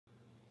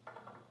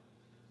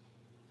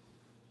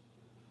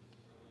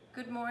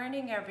Good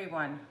morning,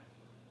 everyone.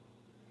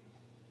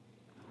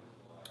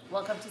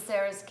 Welcome to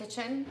Sarah's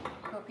Kitchen.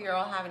 Hope you're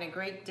all having a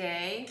great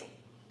day.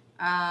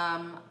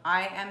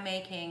 I am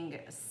making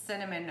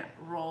cinnamon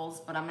rolls,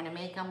 but I'm gonna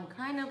make them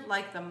kind of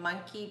like the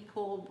monkey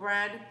pull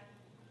bread.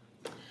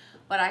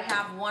 But I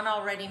have one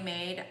already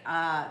made,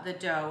 the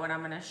dough, and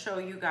I'm gonna show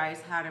you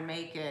guys how to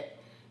make it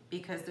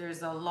because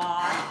there's a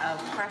lot of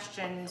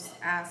questions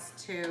as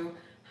to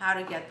how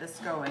to get this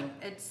going.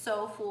 It's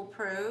so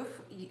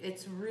foolproof.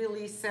 It's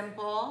really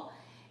simple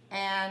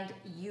and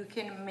you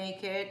can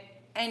make it,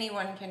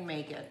 anyone can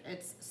make it.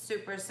 It's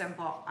super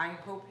simple. I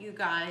hope you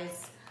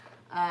guys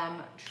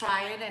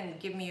try it and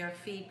give me your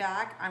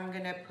feedback. I'm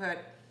gonna put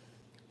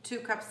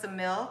 2 cups of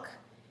milk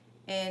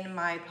in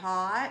my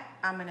pot.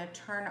 I'm gonna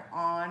turn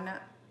on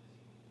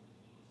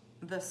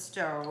the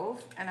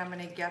stove and I'm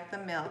gonna get the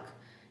milk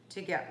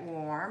to get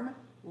warm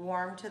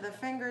to the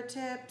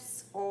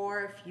fingertips,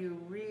 or if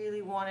you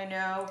really want to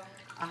know,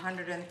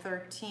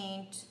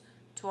 113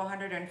 to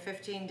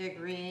 115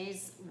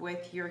 degrees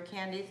with your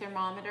candy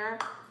thermometer.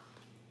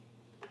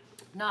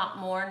 Not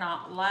more,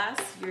 not less.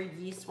 Your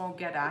yeast won't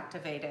get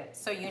activated.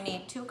 So you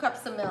need 2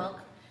 cups of milk.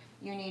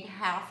 You need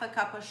half a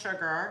cup of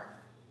sugar.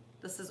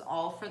 This is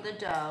all for the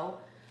dough.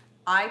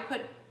 I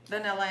put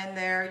vanilla in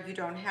there. You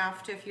don't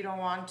have to if you don't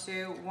want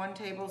to. 1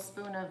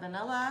 tablespoon of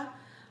vanilla.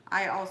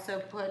 I also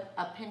put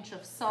a pinch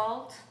of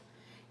salt,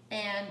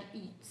 and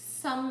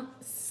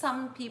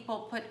some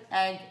people put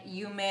egg.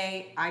 You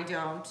may, I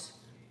don't.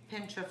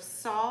 Pinch of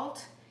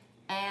salt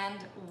and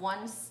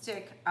 1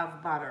 stick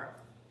of butter.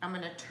 I'm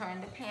gonna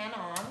turn the pan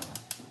on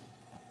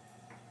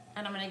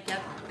and I'm gonna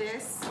get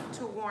this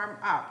to warm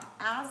up.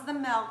 As the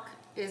milk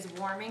is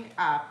warming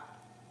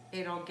up,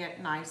 it'll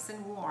get nice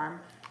and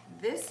warm.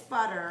 This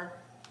butter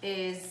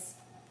is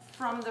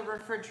from the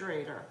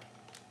refrigerator.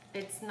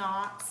 It's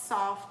not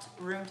soft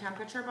room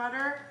temperature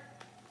butter.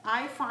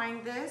 I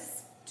find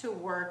this to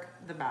work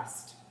the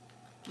best.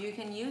 You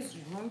can use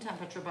room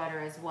temperature butter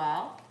as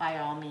well, by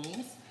all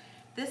means.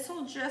 This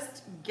will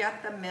just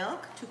get the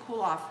milk to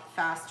cool off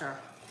faster.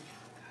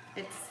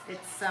 It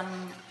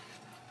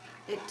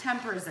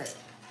tempers it.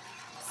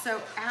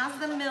 So as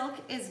the milk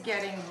is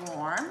getting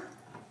warm,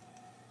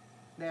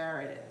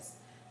 there it is.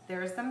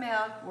 There's the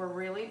milk. We're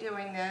really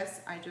doing this.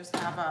 I just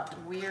have a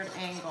weird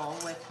angle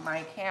with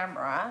my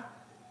camera.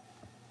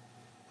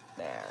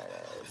 There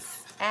it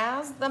is.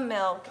 As the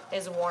milk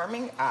is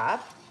warming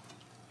up,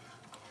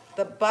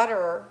 the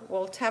butter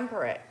will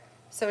temper it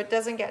so it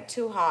doesn't get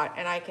too hot,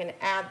 and I can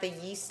add the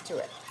yeast to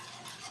it.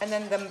 And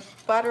then the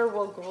butter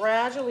will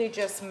gradually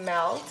just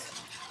melt.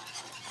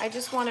 I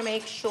just want to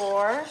make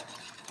sure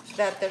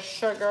that the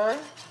sugar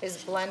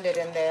is blended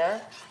in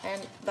there,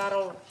 and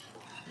that'll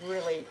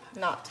really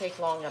not take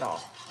long at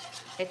all.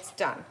 It's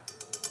done.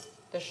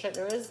 The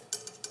sugar is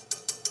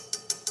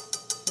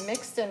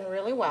mixed in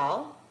really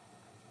well.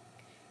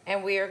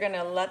 And we are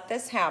gonna let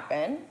this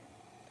happen.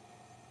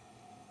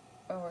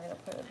 Oh, we're gonna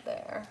put it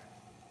there,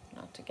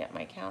 not to get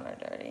my counter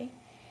dirty.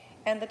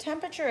 And the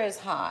temperature is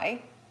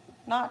high,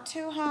 not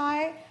too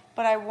high,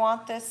 but I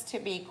want this to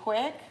be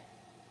quick.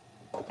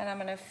 And I'm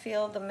gonna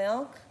feel the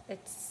milk.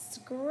 It's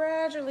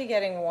gradually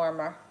getting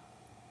warmer.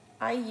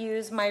 I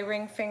use my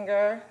ring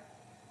finger,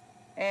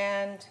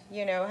 and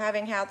you know,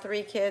 having had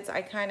 3 kids,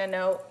 I kinda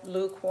know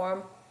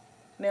lukewarm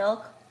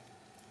milk.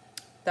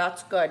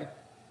 That's good.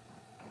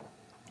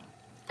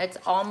 It's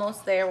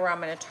almost there where I'm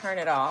gonna turn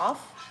it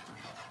off.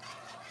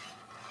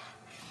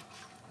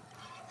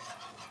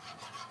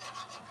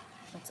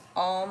 It's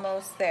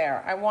almost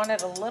there. I want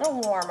it a little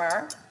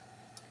warmer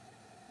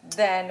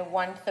than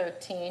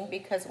 113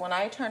 because when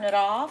I turn it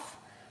off,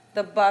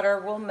 the butter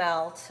will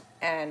melt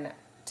and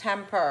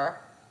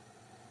temper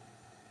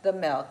the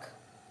milk,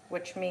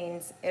 which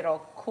means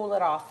it'll cool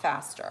it off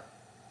faster.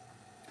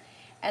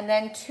 And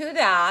then to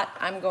that,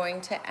 I'm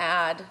going to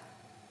add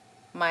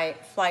my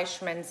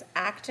Fleischmann's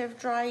active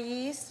dry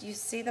yeast. You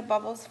see the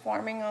bubbles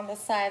forming on the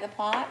side of the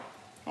pot?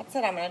 That's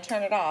it, I'm gonna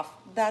turn it off.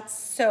 That's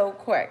so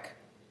quick.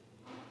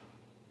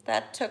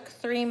 That took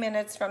 3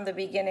 minutes from the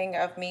beginning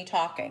of me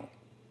talking.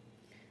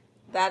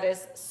 That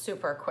is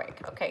super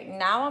quick. Okay,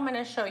 now I'm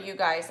gonna show you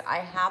guys, I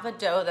have a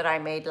dough that I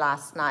made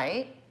last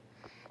night,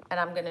 and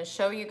I'm gonna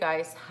show you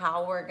guys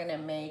how we're gonna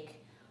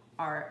make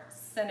our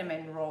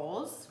cinnamon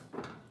rolls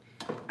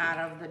out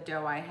of the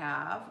dough I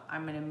have.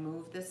 I'm gonna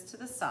move this to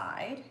the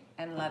side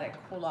and let it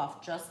cool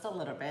off just a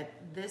little bit.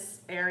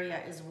 This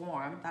area is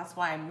warm, that's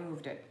why I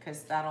moved it,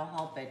 because that'll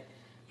help it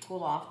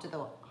cool off to the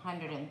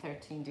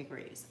 113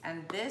 degrees.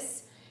 And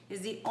this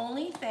is the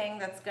only thing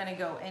that's gonna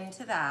go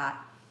into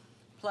that,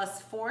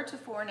 plus 4 to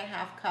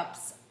 4.5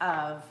 cups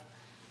of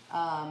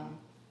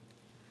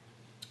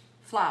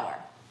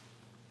flour.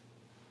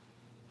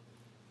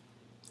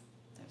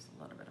 There's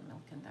a little bit of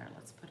milk in there,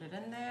 let's put it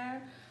in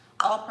there.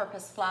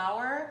 All-purpose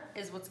flour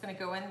is what's gonna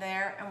go in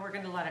there, and we're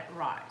gonna let it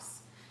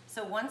rise.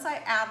 So once I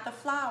add the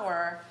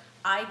flour,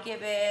 I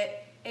give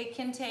it, it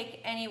can take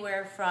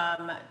anywhere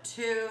from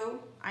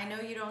 2, I know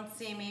you don't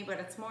see me, but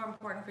it's more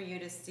important for you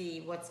to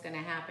see what's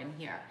gonna happen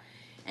here.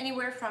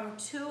 Anywhere from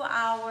 2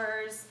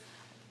 hours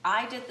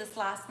I did this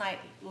last night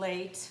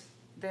late,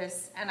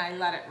 and I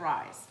let it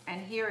rise.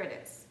 And here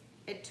it is.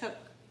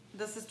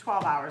 This is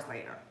 12 hours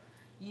later.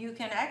 You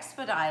can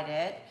expedite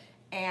it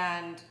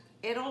and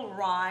it'll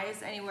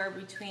rise anywhere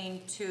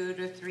between 2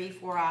 to 3,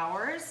 4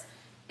 hours.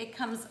 It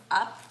comes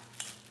up,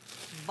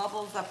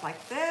 bubbles up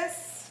like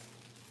this,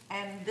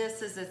 and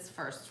this is its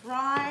first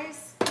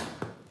rise.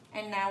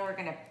 And now we're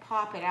gonna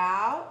pop it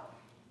out.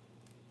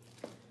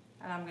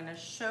 And I'm gonna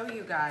show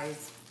you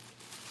guys.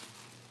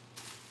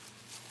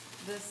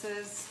 This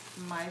is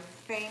my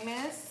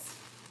famous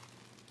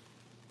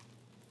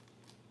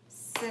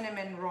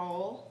cinnamon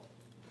roll.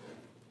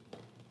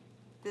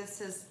 This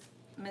is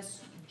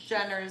Miss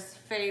Jenner's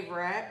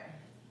favorite.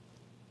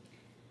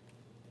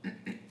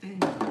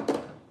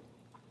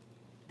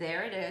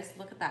 There it is.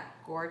 Look at that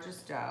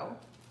gorgeous dough.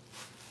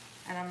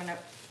 And I'm gonna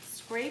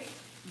scrape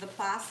the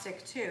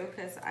plastic too,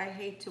 because I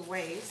hate to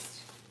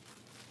waste.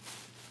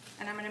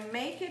 And I'm gonna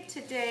make it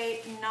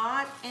today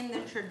not in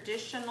the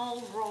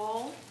traditional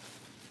roll.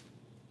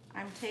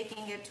 I'm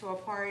taking it to a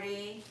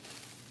party.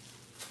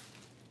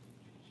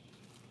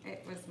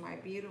 It was my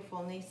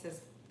beautiful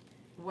niece's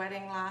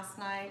wedding last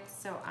night,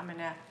 so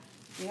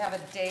we have a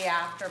day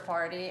after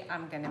party.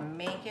 I'm gonna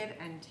make it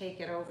and take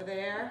it over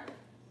there.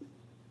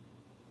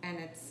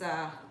 And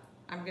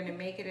I'm gonna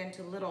make it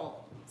into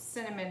little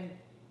cinnamon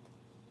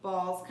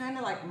balls, kind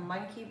of like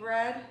monkey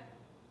bread.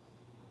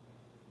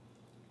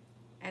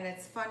 And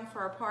it's fun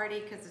for a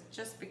party because it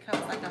just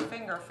becomes like a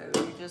finger food.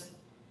 You just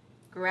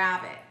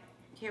grab it.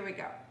 Here we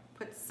go.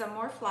 Put some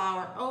more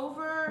flour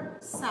over,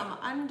 some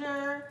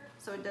under,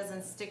 so it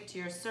doesn't stick to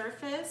your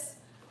surface.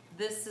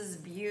 This is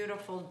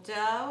beautiful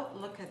dough.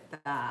 Look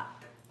at that.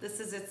 This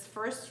is its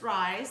first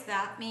rise.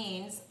 That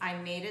means I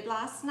made it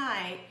last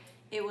night.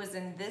 It was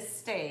in this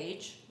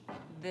stage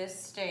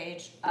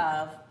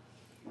of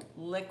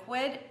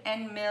liquid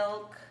and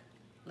milk,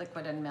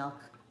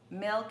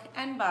 milk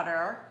and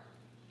butter.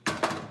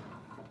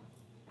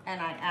 And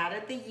I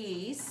added the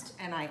yeast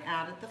and I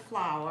added the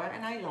flour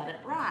and I let it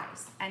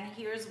rise. And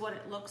here's what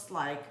it looks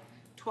like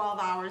 12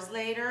 hours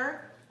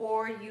later,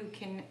 or you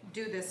can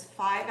do this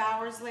 5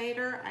 hours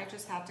later. I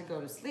just had to go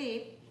to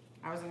sleep.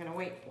 I wasn't gonna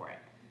wait for it.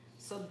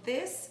 So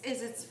this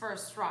is its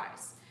first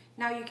rise.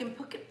 Now you can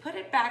put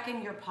it back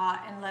in your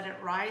pot and let it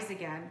rise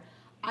again.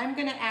 I'm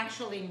gonna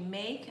actually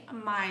make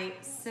my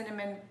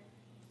cinnamon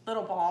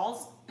little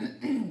balls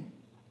and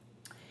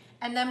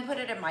then put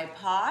it in my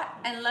pot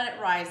and let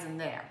it rise in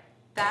there.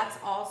 That's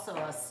also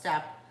a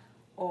step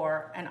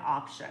or an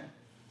option.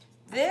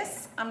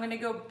 This, I'm gonna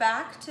go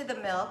back to the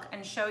milk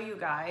and show you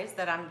guys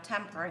that I'm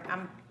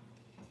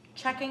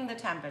checking the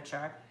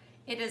temperature.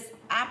 It is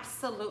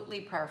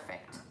absolutely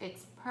perfect.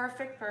 It's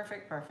perfect,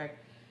 perfect,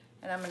 perfect.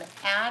 And I'm gonna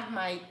add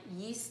my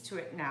yeast to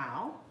it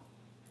now.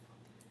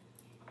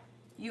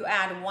 You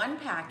add 1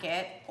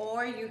 packet,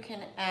 or you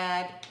can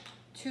add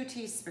 2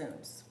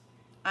 teaspoons.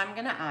 I'm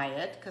gonna eye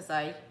it, because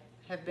I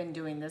have been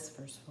doing this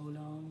for so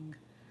long.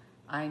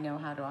 I know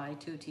how to eye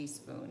 2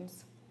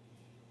 teaspoons.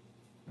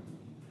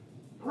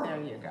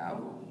 There you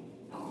go.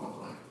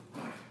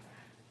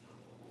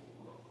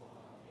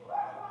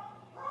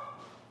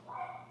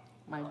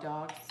 My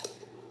dogs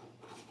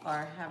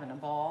are having a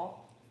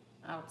ball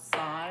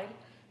outside.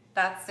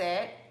 That's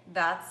it.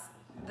 That's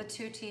the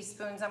 2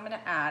 teaspoons I'm gonna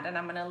add, and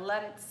I'm gonna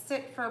let it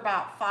sit for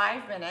about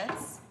 5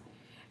 minutes.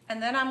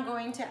 And then I'm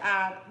going to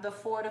add the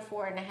 4 to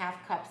 4.5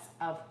 cups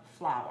of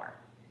flour.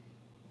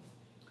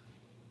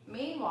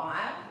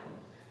 Meanwhile,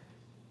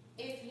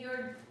 if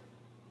your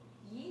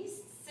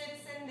yeast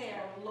sits in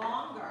there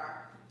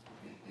longer,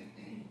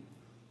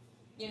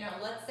 you know,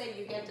 let's say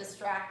you get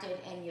distracted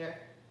and you're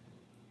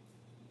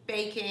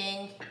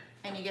baking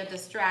and you get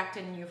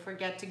distracted and you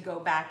forget to go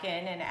back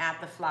in and add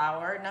the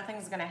flour,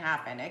 nothing's gonna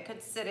happen. It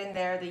could sit in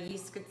there, the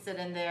yeast could sit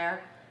in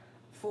there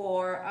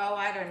for, oh,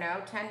 I don't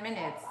know, 10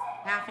 minutes,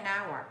 half an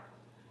hour.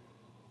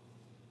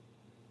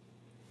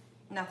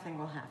 Nothing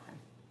will happen.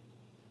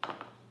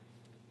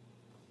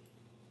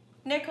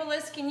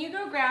 Nicholas, can you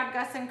go grab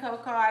Gus and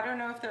Coco? I don't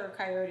know if there are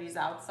coyotes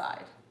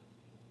outside.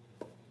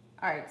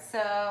 All right,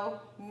 so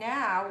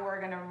now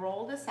we're gonna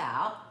roll this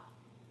out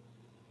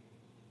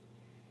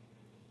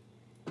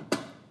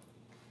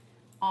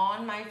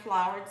on my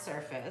floured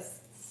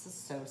surface. This is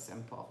so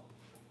simple.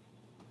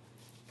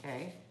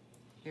 Okay,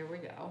 here we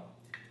go.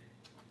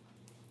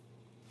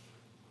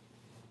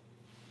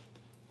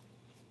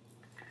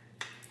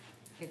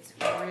 It's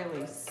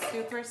really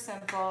super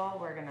simple.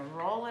 We're gonna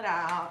roll it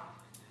out.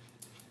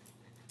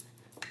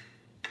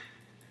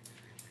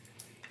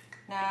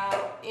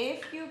 Now,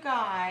 if you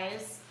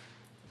guys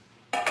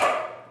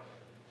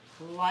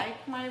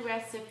like my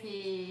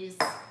recipes,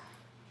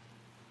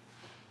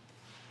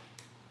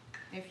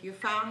 if you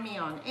found me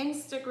on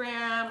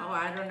Instagram, or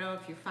I don't know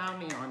if you found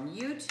me on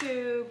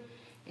YouTube,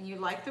 and you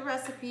like the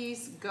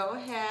recipes, go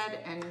ahead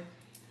and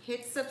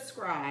hit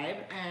subscribe,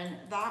 and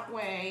that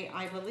way,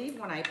 I believe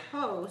when I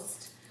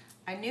post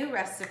a new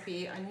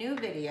recipe, a new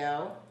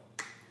video,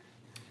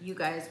 you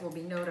guys will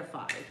be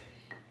notified.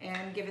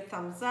 And give a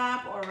thumbs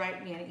up or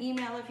write me an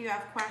email if you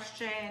have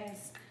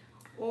questions,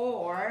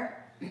 or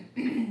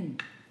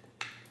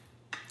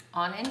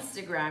on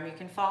Instagram. You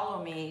can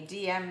follow me,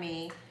 DM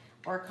me,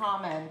 or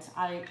comment.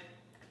 I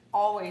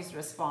always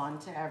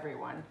respond to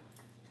everyone.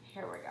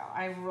 Here we go.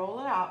 I roll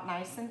it out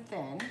nice and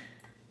thin.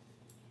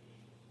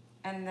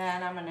 And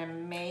then I'm gonna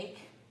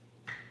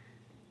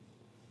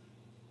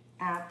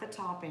add the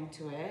topping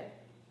to it.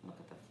 Look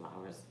at the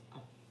flowers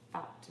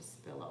about to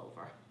spill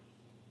over.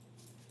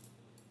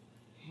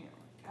 Here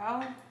we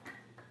go.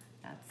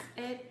 That's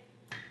it.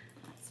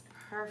 That's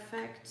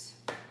perfect.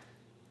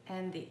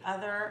 And the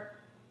other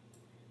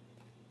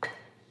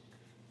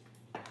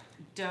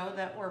dough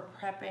that we're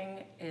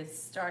prepping is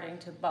starting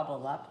to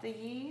bubble up the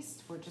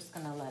yeast. We're just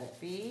gonna let it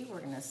be.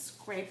 We're gonna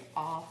scrape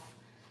off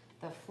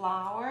the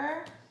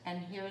flour, and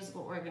here's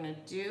what we're gonna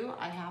do.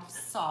 I have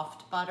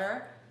soft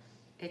butter.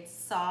 It's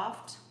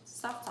soft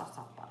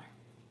butter.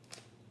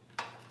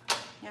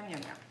 Yum,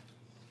 yum, yum.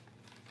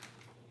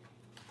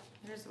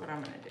 Here's what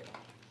I'm gonna do.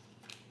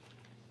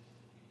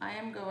 I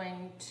am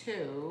going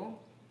to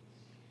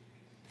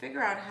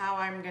figure out how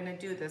I'm gonna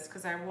do this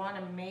because I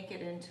wanna make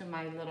it into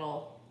my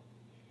little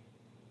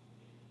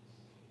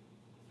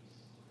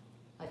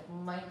like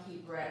monkey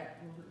bread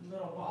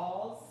little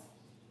balls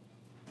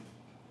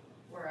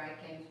where I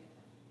can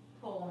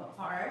pull them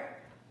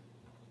apart.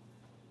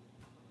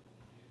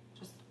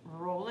 Just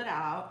roll it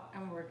out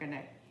and we're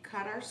gonna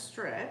cut our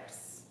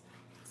strips.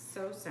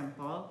 So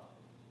simple.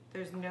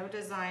 There's no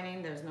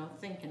designing, there's no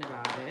thinking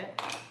about it.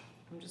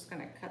 I'm just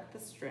gonna cut the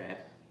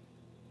strip,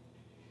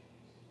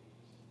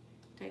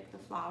 take the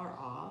flour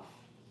off,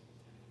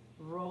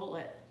 roll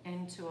it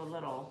into a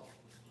little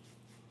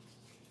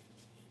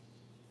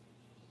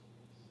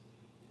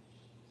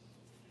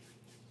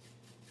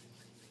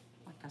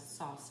a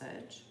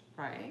sausage,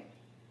 right?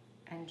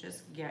 And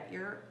just get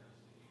your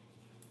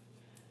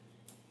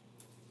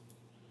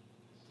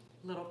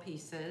little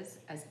pieces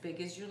as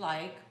big as you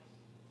like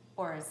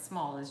or as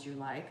small as you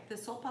like.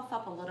 This will puff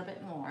up a little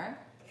bit more.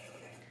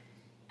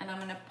 And I'm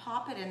gonna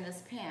pop it in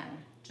this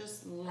pan.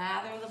 Just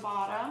lather the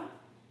bottom.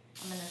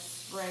 I'm gonna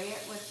spray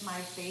it with my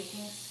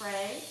baking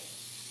spray.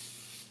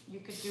 You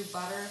could do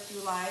butter if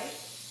you like.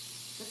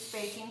 This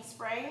baking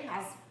spray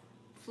has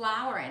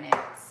flour in it,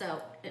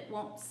 so it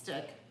won't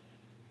stick.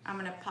 I'm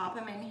gonna pop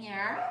them in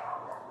here.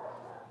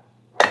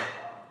 You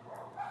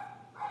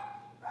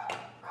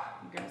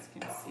guys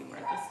can see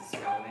where this is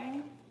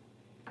going.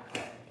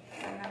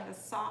 And then the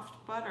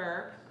soft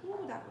butter,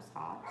 ooh, that was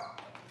hot.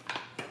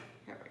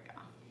 Here we go.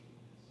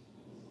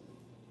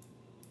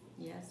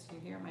 Yes, you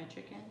hear my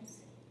chickens?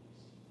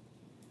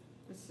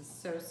 This is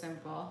so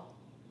simple.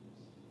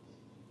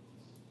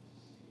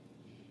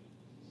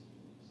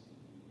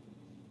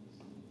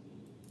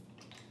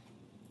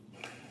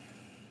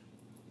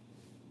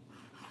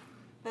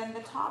 Then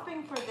the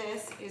topping for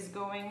this is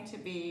going to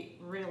be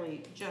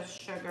really just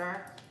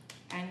sugar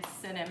and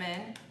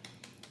cinnamon.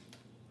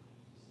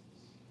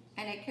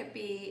 And it could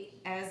be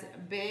as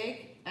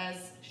big,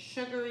 as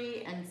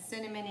sugary and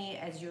cinnamony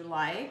as you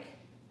like.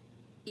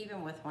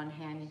 Even with one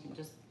hand, you can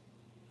just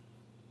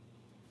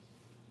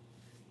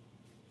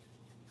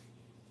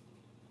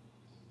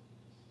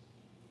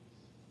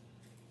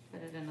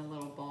put it in a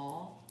little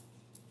ball.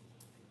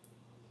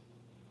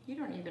 You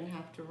don't even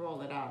have to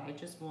roll it out. I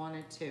just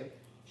wanted to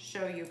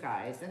show you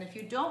guys. And if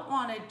you don't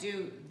want to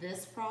do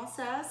this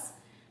process,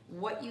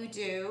 what you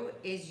do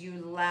is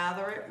you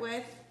lather it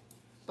with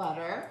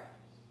butter,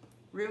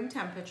 room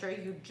temperature.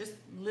 You just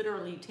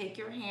literally take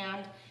your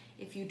hand.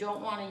 If you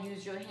don't want to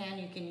use your hand,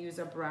 you can use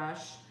a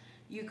brush.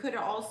 You could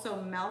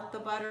also melt the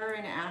butter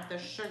and add the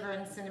sugar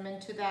and cinnamon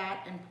to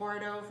that and pour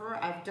it over.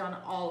 I've done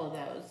all of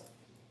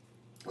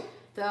those.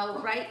 Though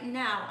right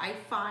now I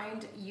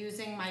find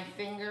using my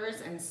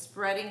fingers and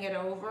spreading it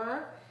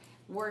over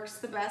works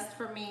the best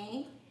for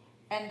me.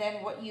 And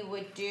then what you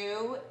would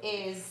do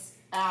is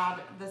add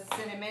the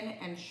cinnamon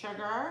and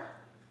sugar,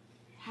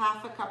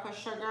 half a cup of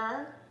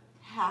sugar,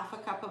 half a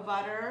cup of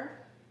butter,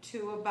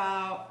 to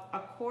about a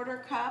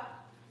quarter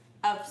cup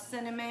of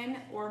cinnamon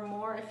or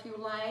more if you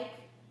like.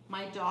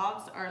 My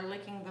dogs are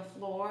licking the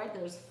floor.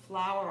 There's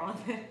flour on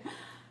it.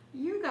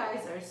 You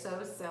guys are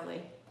so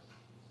silly.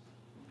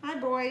 Hi,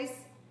 boys.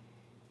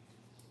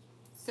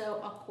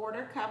 So a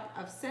quarter cup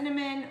of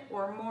cinnamon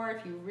or more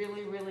if you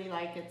really, really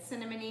like it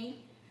cinnamony,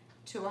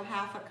 to a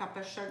half a cup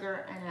of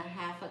sugar and a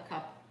half a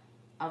cup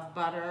of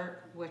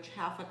butter, which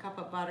half a cup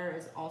of butter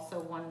is also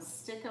 1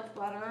 stick of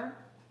butter,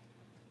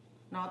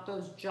 not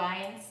those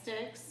giant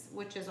sticks,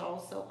 which is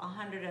also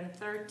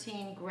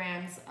 113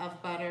 grams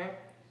of butter.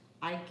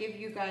 I give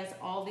you guys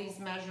all these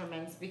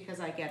measurements because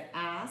I get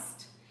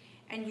asked.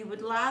 And you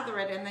would lather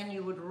it and then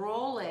you would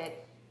roll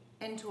it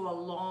into a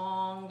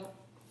long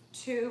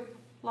tube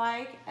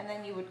and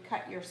then you would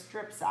cut your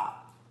strips out.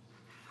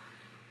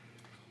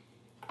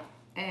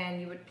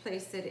 And you would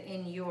place it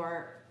in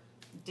your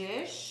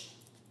dish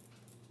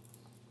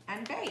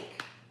and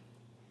bake.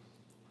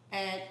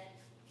 At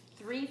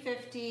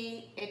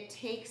 350, it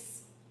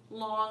takes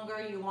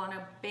longer. You want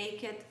to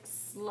bake it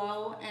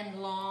slow and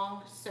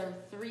long, so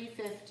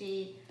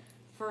 350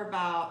 for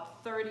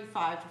about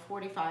 35 to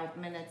 45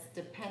 minutes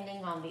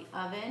depending on the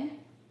oven.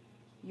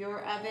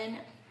 your oven,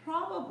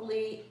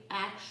 probably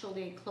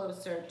actually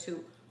closer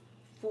to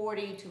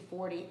 40 to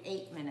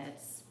 48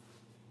 minutes,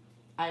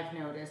 I've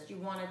noticed. You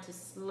want it to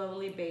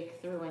slowly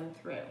bake through and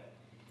through.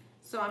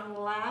 So I'm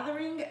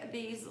lathering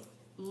these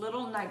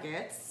little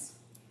nuggets,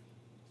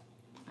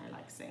 I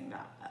like saying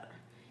that better,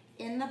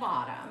 in the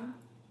bottom.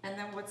 And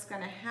then what's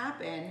gonna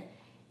happen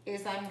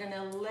is I'm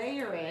gonna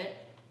layer it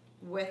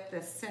with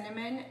the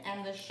cinnamon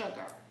and the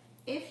sugar.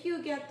 If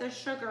you get the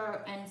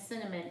sugar and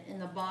cinnamon in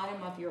the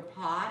bottom of your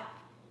pot,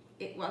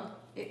 it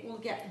will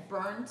get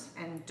burnt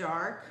and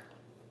dark.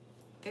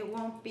 It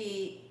won't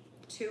be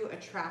too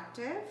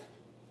attractive.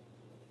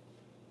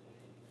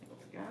 There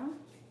we go.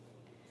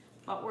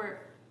 But we're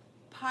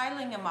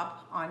piling them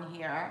up on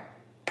here.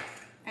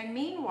 And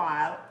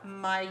meanwhile,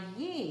 my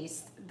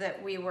yeast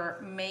that we were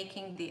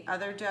making the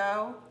other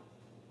dough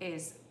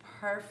is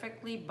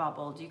perfectly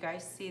bubbled. You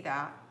guys see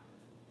that?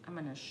 I'm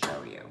gonna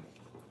show you.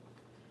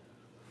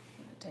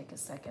 I'm gonna take a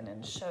second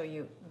and show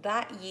you.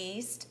 That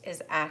yeast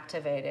is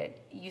activated.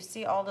 You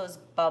see all those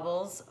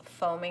bubbles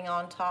foaming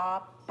on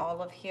top,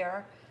 all of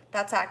here?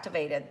 That's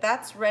activated.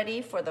 That's ready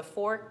for the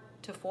 4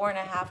 to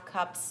 4.5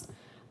 cups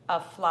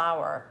of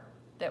flour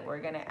that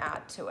we're gonna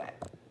add to it.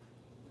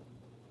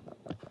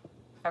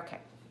 Okay.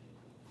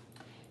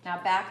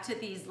 Now back to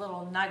these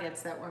little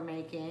nuggets that we're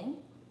making.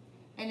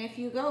 And if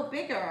you go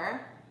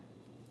bigger,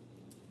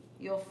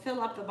 you'll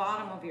fill up the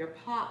bottom of your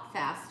pot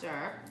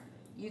faster.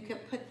 You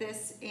could put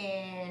this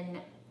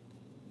in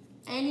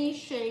any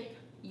shape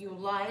you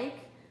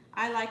like.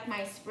 I like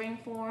my spring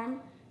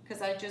form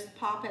because I just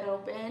pop it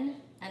open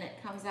and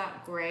it comes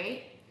out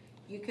great.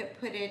 You could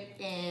put it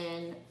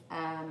in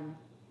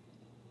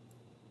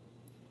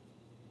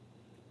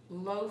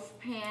loaf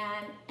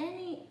pan,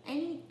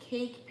 any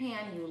cake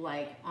pan you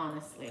like,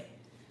 honestly.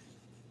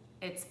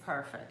 It's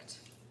perfect.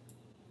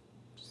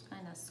 Just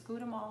kind of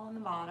scoot them all in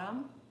the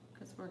bottom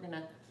because we're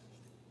gonna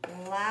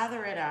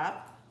lather it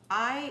up.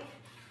 I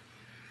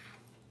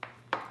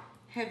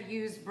have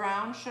used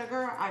brown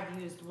sugar,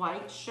 I've used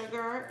white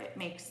sugar. It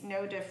makes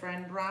no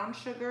difference. Brown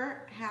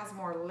sugar has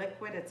more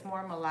liquid, it's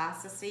more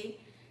molassesy,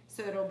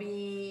 so it'll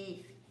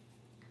be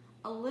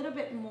a little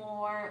bit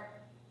more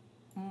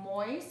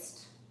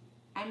moist.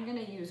 I'm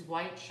gonna use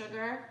white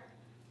sugar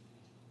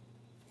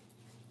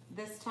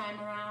this time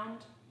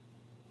around.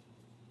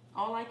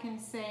 All I can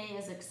say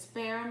is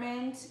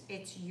experiment.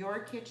 It's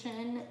your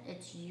kitchen,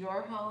 it's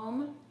your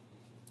home.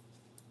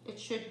 It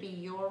should be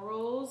your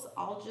rules.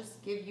 I'll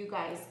just give you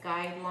guys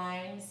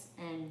guidelines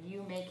and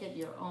you make it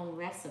your own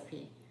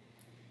recipe.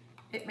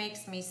 It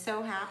makes me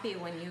so happy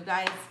when you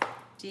guys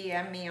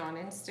DM me on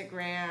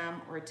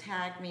Instagram or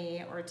tag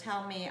me or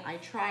tell me I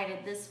tried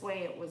it this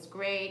way, it was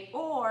great,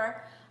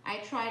 or I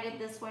tried it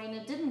this way and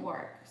it didn't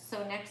work.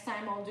 So next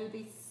time I'll do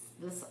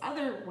this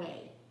other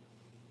way.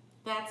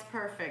 That's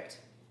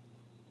perfect.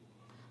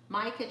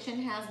 My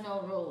kitchen has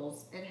no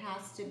rules. It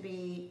has to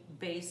be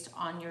based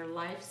on your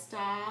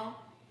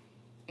lifestyle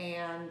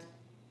and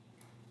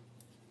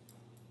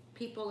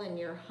people in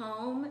your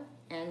home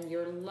and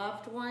your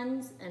loved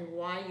ones and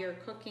why you're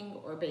cooking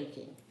or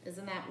baking.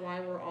 Isn't that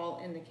why we're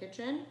all in the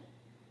kitchen?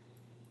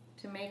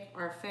 To make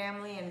our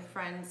family and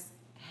friends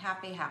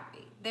happy.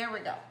 There we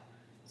go.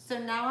 So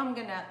now I'm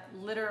gonna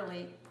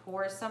literally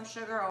pour some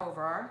sugar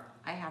over.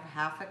 I have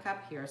half a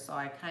cup here, so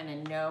I kind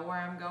of know where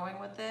I'm going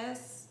with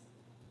this.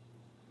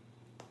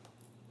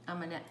 I'm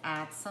gonna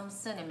add some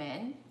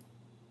cinnamon,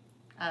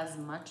 as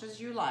much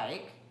as you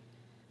like.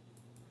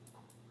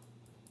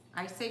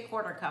 I say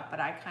 1/4 cup, but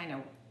I kind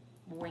of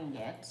wing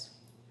it.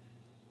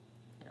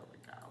 There we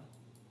go.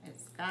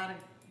 It's gotta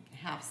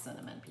have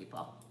cinnamon,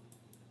 people.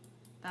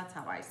 That's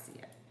how I see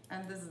it.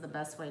 And this is the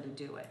best way to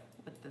do it,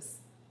 with this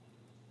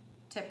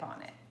tip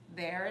on it.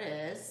 There it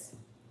is.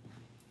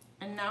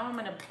 And now I'm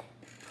gonna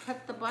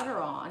put the butter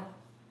on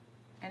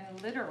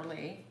and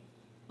literally,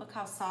 look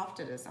how soft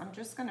it is. I'm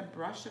just gonna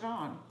brush it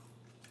on.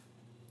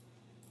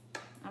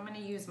 I'm gonna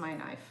use my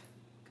knife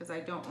because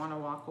I don't wanna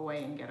walk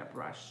away and get a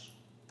brush.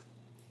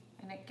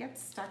 And it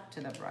gets stuck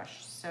to the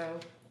brush, so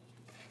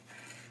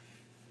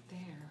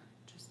there,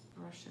 just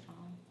brush it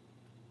on.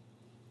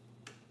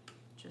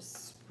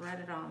 Just spread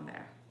it on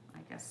there. I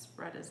guess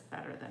spread is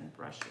better than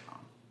brush it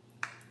on.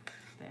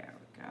 There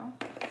we go.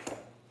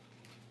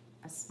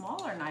 A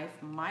smaller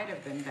knife might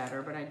have been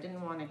better, but I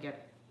didn't want to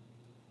get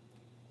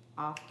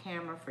off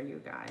camera for you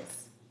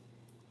guys.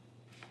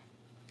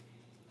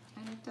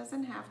 And it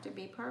doesn't have to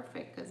be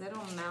perfect because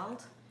it'll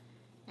melt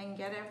and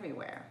get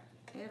everywhere.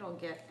 It'll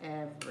get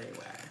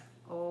everywhere.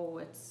 Oh,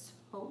 it's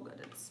so good.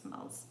 It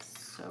smells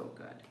so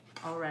good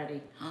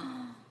already.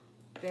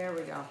 There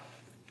we go.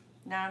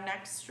 Now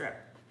next strip.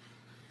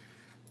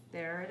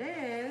 There it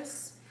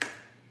is.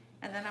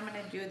 And then I'm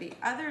gonna do the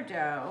other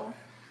dough.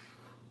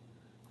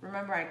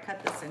 Remember, I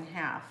cut this in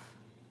half.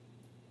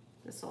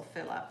 This will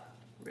fill up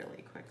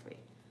really quickly.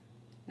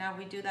 Now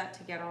we do that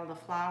to get all the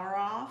flour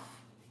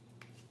off.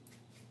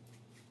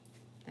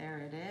 There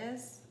it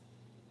is.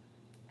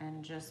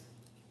 And just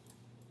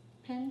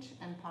pinch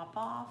and pop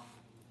off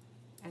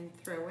and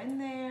throw in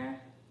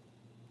there.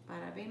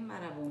 Bada bing,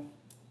 bada boom.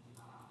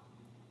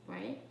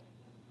 right?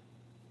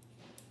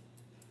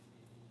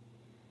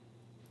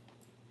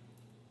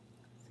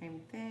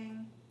 Same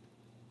thing.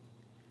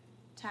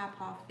 Tap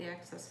off the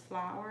excess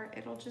flour.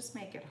 It'll just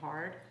make it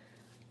hard.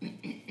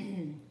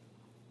 The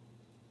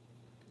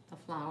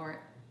flour,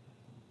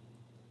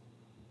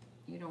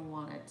 you don't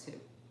want it to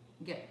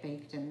get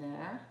baked in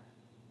there.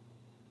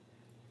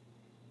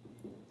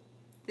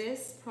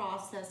 This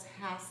process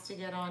has to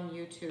get on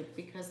YouTube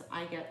because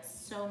I get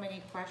so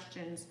many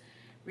questions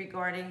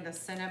regarding the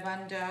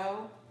Cinnabon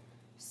dough.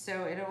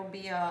 So it'll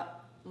be a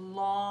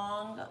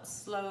long,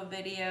 slow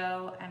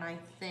video, and I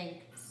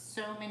think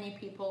so many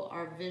people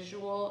are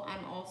visual.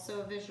 I'm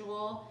also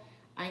visual.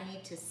 I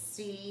need to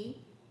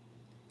see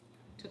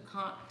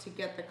to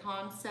get the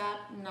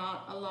concept.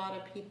 Not a lot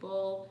of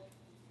people,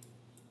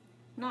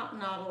 not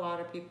a lot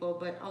of people,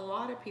 but a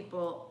lot of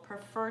people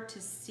prefer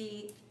to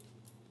see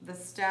the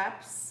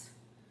steps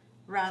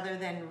rather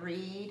than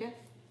read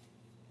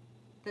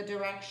the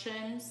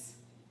directions.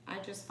 I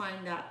just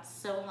find that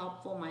so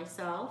helpful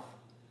myself.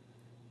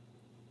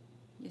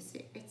 You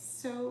see, it's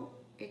so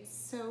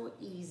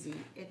easy.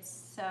 It's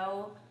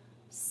so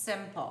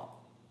simple.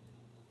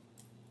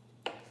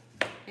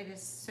 It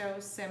is so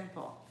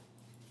simple.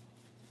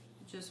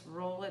 Just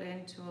roll it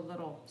into a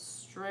little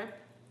strip,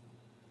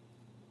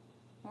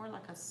 more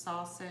like a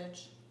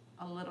sausage,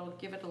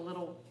 give it a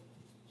little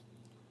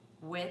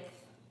width,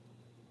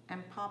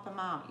 and pop them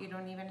out. You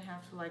don't even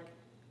have to like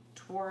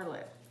twirl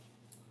it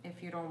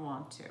if you don't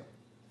want to,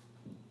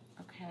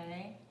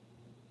 okay?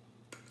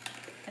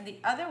 And the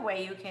other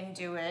way you can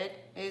do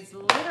it is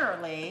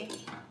literally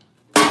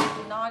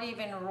not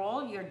even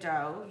roll your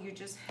dough. You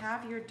just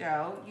have your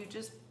dough, you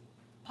just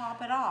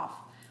pop it off.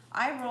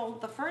 I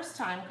rolled the first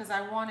time because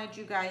I wanted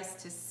you guys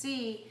to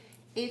see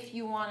if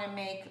you want to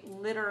make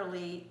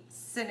literally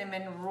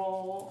cinnamon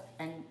roll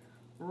and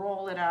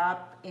roll it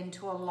up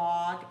into a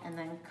log and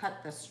then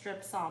cut the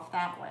strips off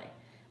that way.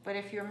 But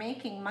if you're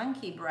making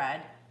monkey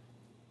bread,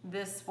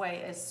 this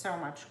way is so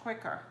much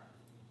quicker.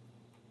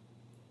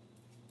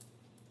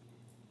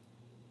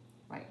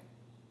 Right.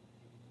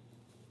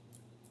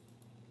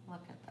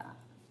 Look at that.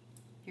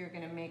 You're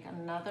going to make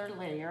another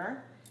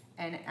layer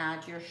and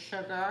add your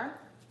sugar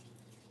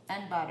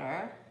and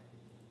butter.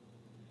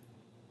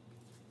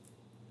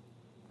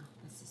 Oh,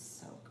 this is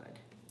so good.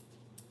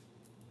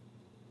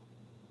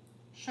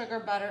 Sugar,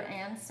 butter,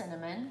 and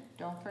cinnamon,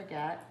 don't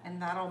forget. And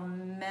that'll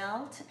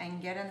melt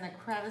and get in the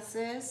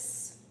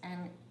crevices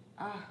and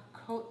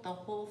coat the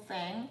whole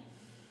thing.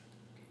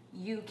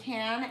 You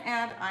can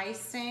add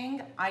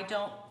icing. I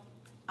don't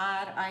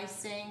add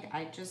icing.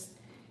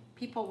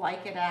 People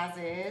like it as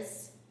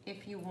is.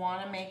 If you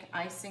want to make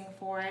icing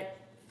for it,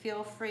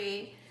 feel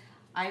free.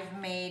 I've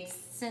made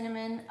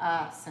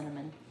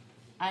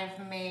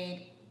I've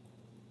made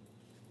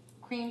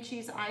cream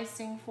cheese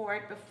icing for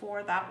it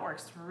before. That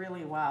works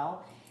really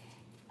well.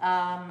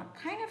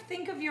 Kind of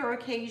think of your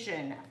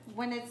occasion.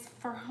 When it's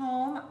for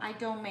home, I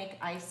don't make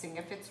icing.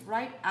 If it's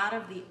right out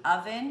of the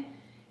oven,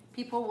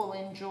 people will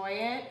enjoy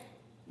it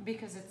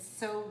because it's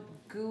so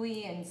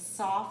gooey and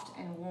soft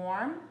and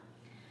warm.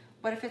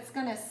 But if it's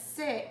gonna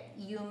sit,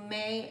 you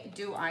may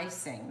do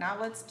icing. Now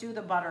let's do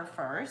the butter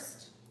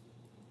first.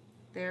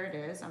 There it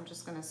is. I'm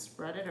just gonna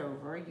spread it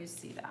over. You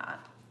see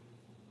that.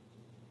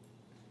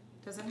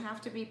 Doesn't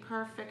have to be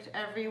perfect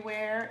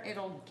everywhere.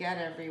 It'll get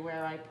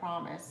everywhere, I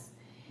promise.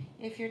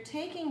 If you're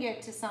taking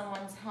it to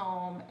someone's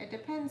home, it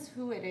depends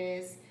who it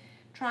is.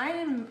 Try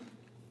and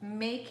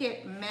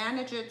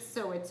manage it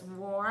so it's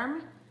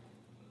warm.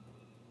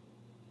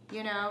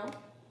 You know,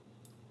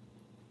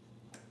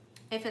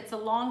 if it's a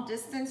long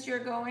distance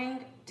you're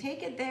going,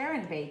 take it there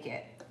and bake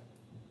it.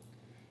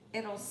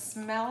 It'll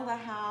smell the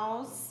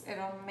house.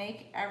 It'll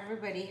make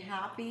everybody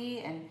happy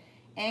and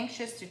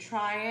anxious to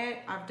try it.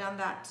 I've done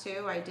that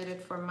too. I did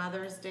it for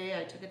Mother's Day.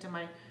 I took it to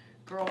my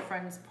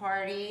girlfriend's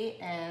party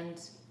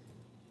and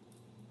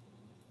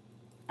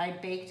I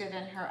baked it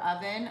in her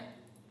oven.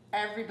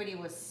 Everybody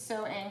was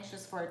so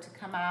anxious for it to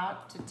come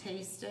out, to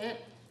taste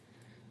it.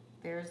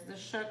 There's the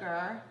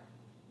sugar.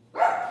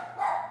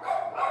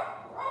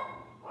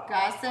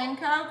 Gus and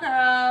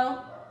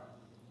Coco.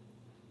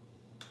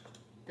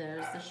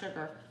 There's the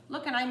sugar.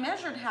 Look, and I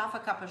measured half a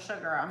cup of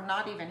sugar. I'm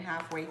not even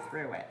halfway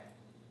through it.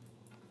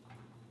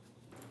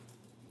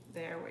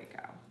 There we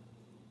go.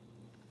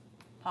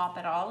 Pop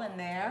it all in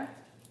there.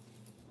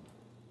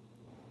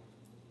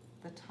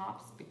 The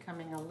top's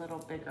becoming a little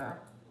bigger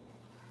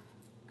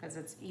because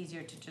it's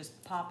easier to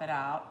just pop it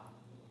out.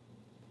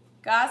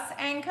 Gus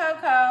and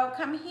Coco,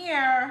 come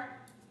here.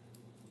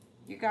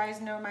 You guys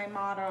know my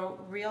motto,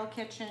 real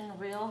kitchen,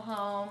 real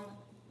home.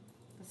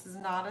 This is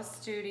not a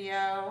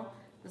studio.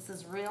 This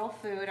is real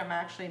food. I'm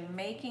actually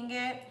making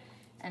it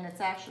and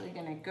it's actually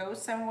gonna go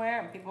somewhere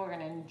and people are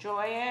gonna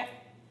enjoy it.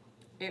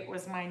 It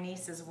was my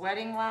niece's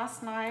wedding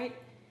last night.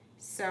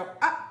 So,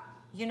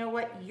 you know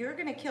what? You're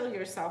gonna kill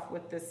yourself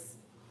with this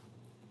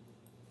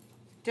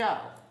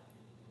dough.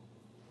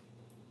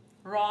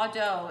 Raw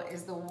dough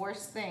is the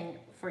worst thing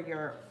for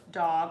your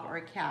dog or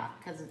cat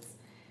because it's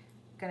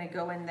gonna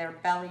go in their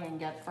belly and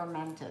get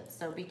fermented.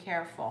 So be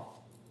careful.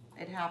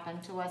 It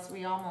happened to us.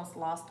 We almost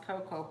lost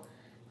cocoa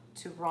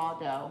to raw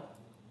dough.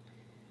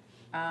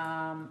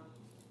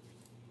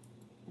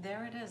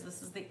 There it is.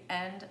 This is the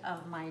end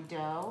of my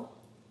dough.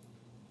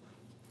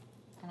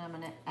 And I'm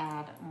gonna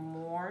add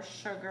more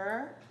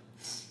sugar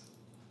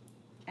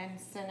and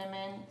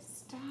cinnamon.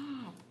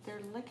 Stop,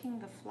 they're licking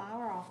the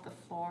flour off the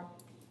floor.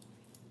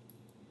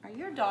 Are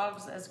your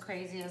dogs as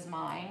crazy as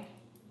mine?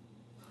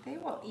 They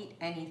will eat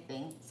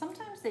anything.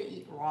 Sometimes they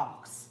eat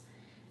rocks.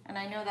 And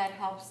I know that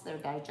helps their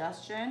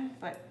digestion,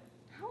 but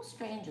how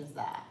strange is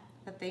that,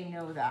 that they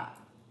know that?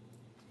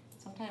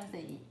 Sometimes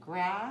they eat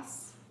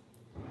grass,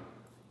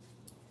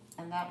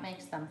 and that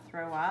makes them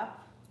throw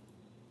up.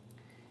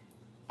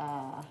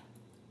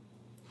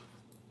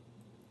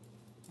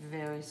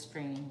 Very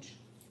strange.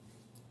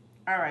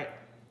 All right,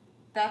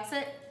 that's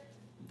it.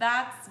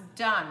 That's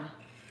done.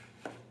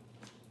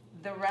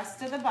 The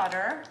rest of the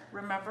butter,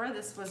 remember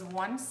this was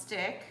 1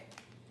 stick,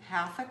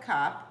 1/2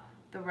 cup.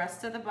 The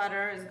rest of the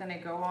butter is gonna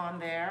go on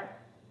there.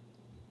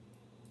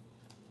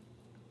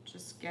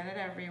 Just get it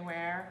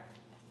everywhere.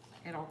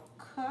 It'll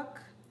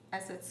cook.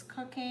 As it's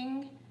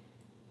cooking,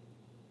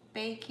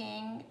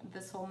 baking,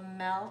 this will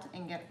melt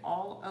and get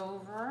all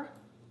over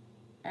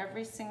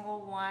every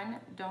single one.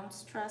 Don't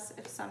stress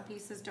if some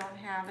pieces don't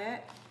have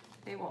it.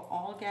 They will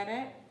all get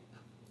it.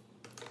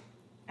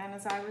 And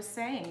as I was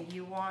saying,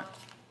 you want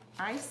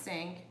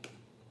icing,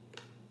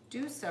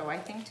 do so. I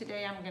think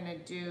today I'm gonna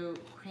do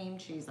cream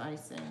cheese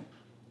icing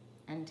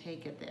and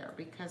take it there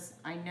because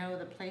I know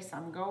the place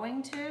I'm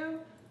going to,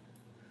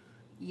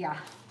 yeah,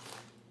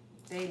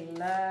 they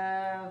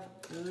love,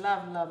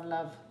 love, love,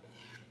 love.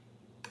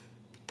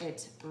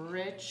 It's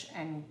rich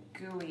and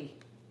gooey.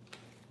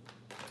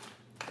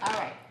 All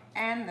right,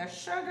 and the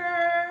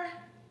sugar.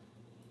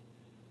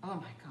 Oh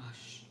my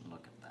gosh,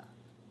 look at that.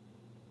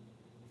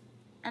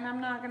 And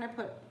I'm not gonna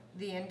put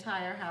the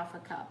entire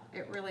 1/2 cup.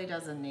 It really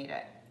doesn't need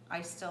it.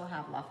 I still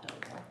have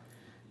leftover.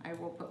 I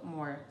will put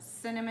more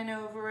cinnamon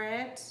over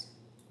it.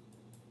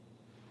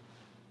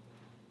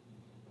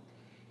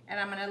 And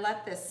I'm gonna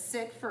let this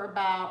sit for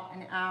about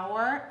an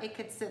hour. It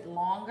could sit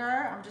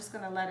longer. I'm just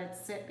gonna let it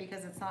sit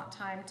because it's not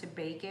time to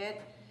bake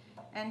it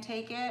and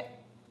take it.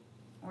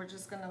 We're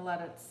just gonna let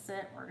it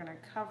sit. We're gonna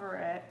cover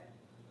it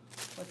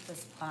with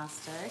this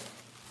plastic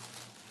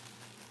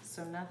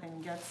so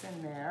nothing gets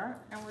in there.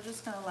 And we're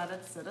just gonna let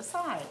it sit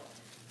aside.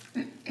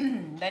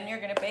 Then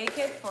you're gonna bake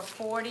it for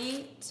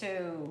 40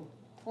 to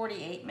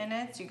 48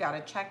 minutes. You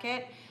gotta check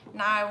it.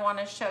 Now I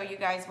wanna show you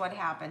guys what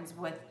happens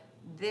with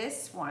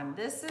this one.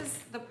 This is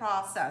the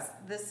process.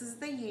 This is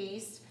the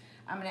yeast.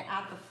 I'm gonna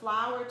add the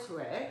flour to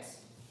it.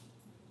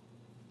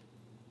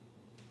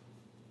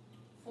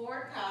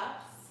 4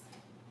 cups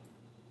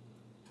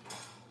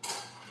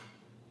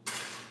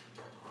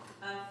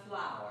of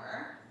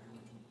flour.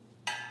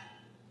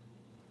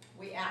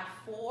 We add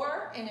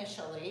 4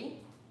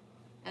 initially,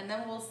 and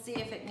then we'll see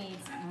if it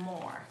needs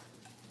more.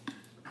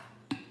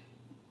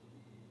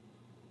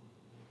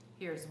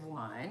 Here's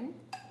 1.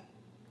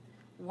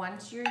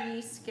 Once your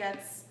yeast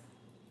gets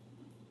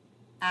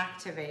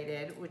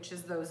activated, which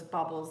is those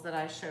bubbles that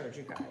I showed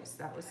you guys,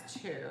 that was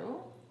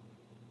 2,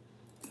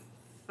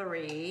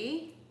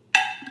 3,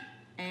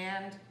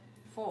 and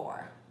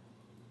 4.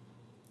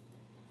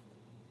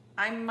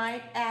 I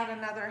might add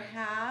another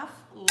half.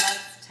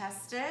 Let's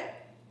test it.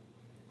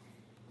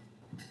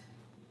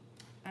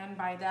 And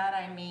by that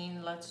I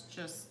mean let's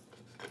just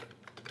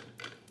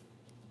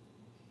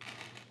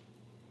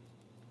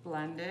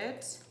blend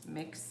it,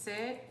 mix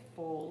it,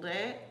 fold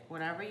it,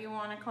 whatever you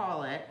want to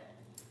call it.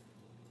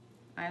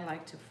 I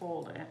like to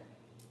fold it.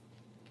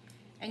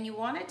 And you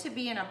want it to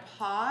be in a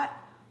pot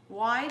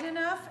wide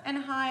enough and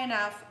high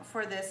enough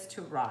for this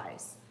to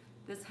rise.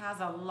 This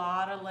has a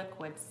lot of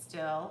liquid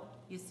still.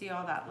 You see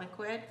all that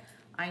liquid?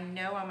 I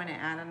know I'm going to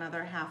add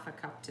another 1/2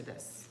 cup to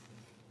this.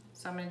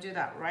 So I'm going to do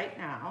that right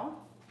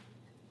now.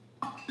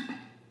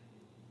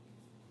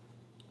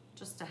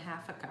 Just a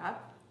 1/2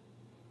 cup.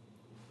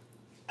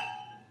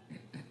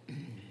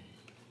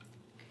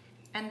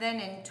 And then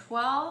in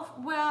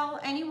 12, well,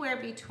 anywhere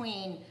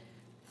between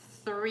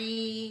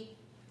 3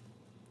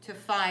 to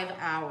 5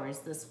 hours,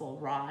 this will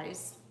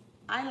rise.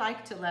 I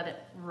like to let it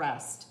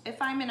rest.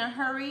 If I'm in a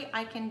hurry,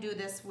 I can do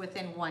this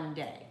within 1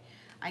 day.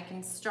 I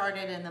can start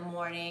it in the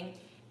morning,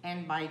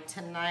 and by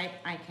tonight,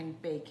 I can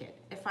bake it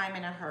if I'm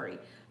in a hurry.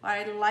 But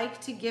I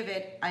like to give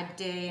it a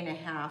day and a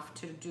half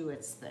to do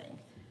its thing.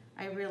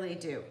 I really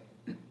do.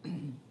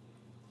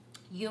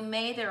 You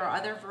may, there are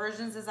other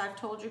versions, as I've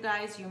told you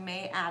guys, you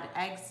may add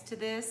eggs to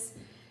this,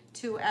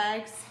 2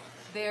 eggs.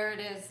 There it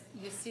is.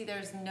 You see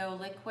there's no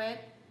liquid.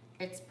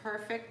 It's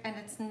perfect, and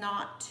it's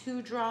not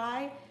too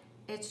dry.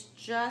 It's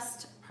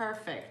just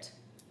perfect.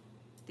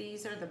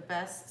 These are the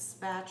best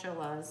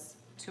spatulas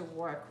to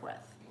work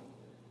with.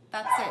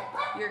 That's it.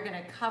 You're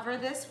gonna cover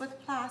this with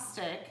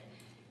plastic,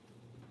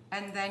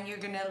 and then you're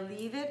gonna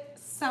leave it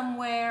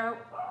somewhere.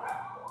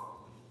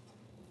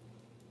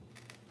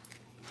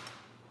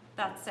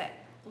 That's it.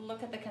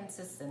 Look at the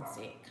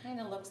consistency. It kind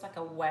of looks like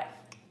a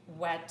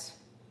wet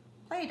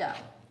Play-Doh,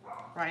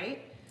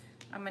 right?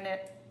 I'm gonna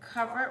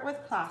cover it with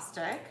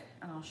plastic,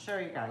 and I'll show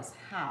you guys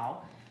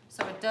how,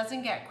 so it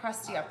doesn't get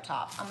crusty up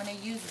top. I'm gonna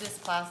use this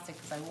plastic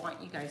because I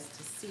want you guys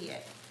to see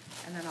it,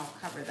 and then I'll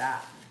cover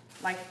that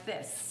like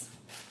this,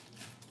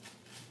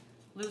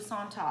 loose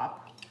on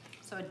top,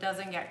 so it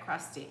doesn't get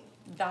crusty.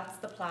 That's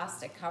the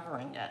plastic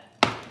covering it.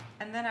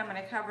 And then I'm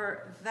gonna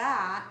cover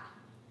that,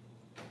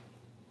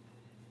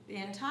 the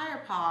entire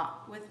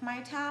pot, with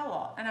my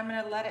towel, and I'm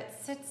gonna let it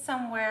sit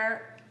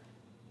somewhere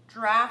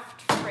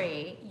draft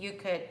free. You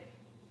could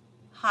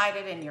hide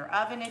it in your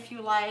oven if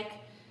you like,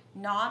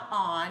 not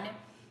on,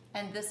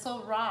 and this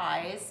will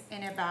rise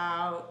in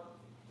about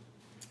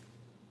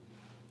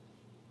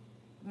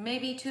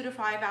maybe 2 to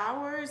 5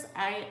 hours.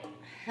 I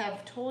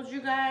have told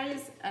you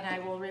guys, and I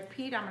will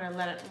repeat, I'm gonna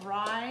let it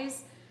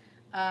rise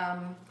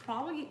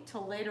probably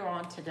till later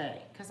on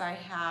today, because I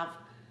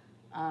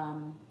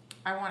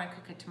wanna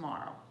cook it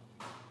tomorrow.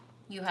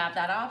 You have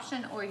that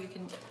option, or you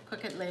can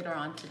cook it later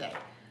on today.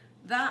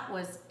 That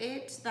was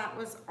it. That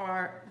was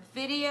our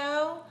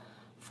video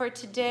for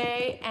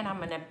today, and I'm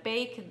gonna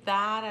bake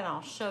that, and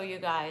I'll show you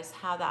guys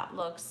how that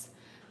looks.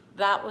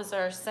 That was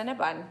our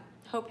Cinnabon.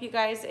 Hope you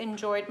guys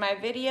enjoyed my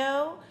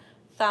video.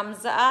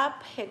 Thumbs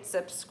up, hit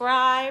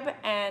subscribe,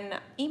 and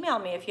email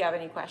me if you have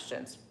any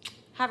questions.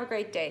 Have a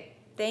great day.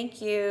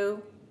 Thank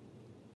you.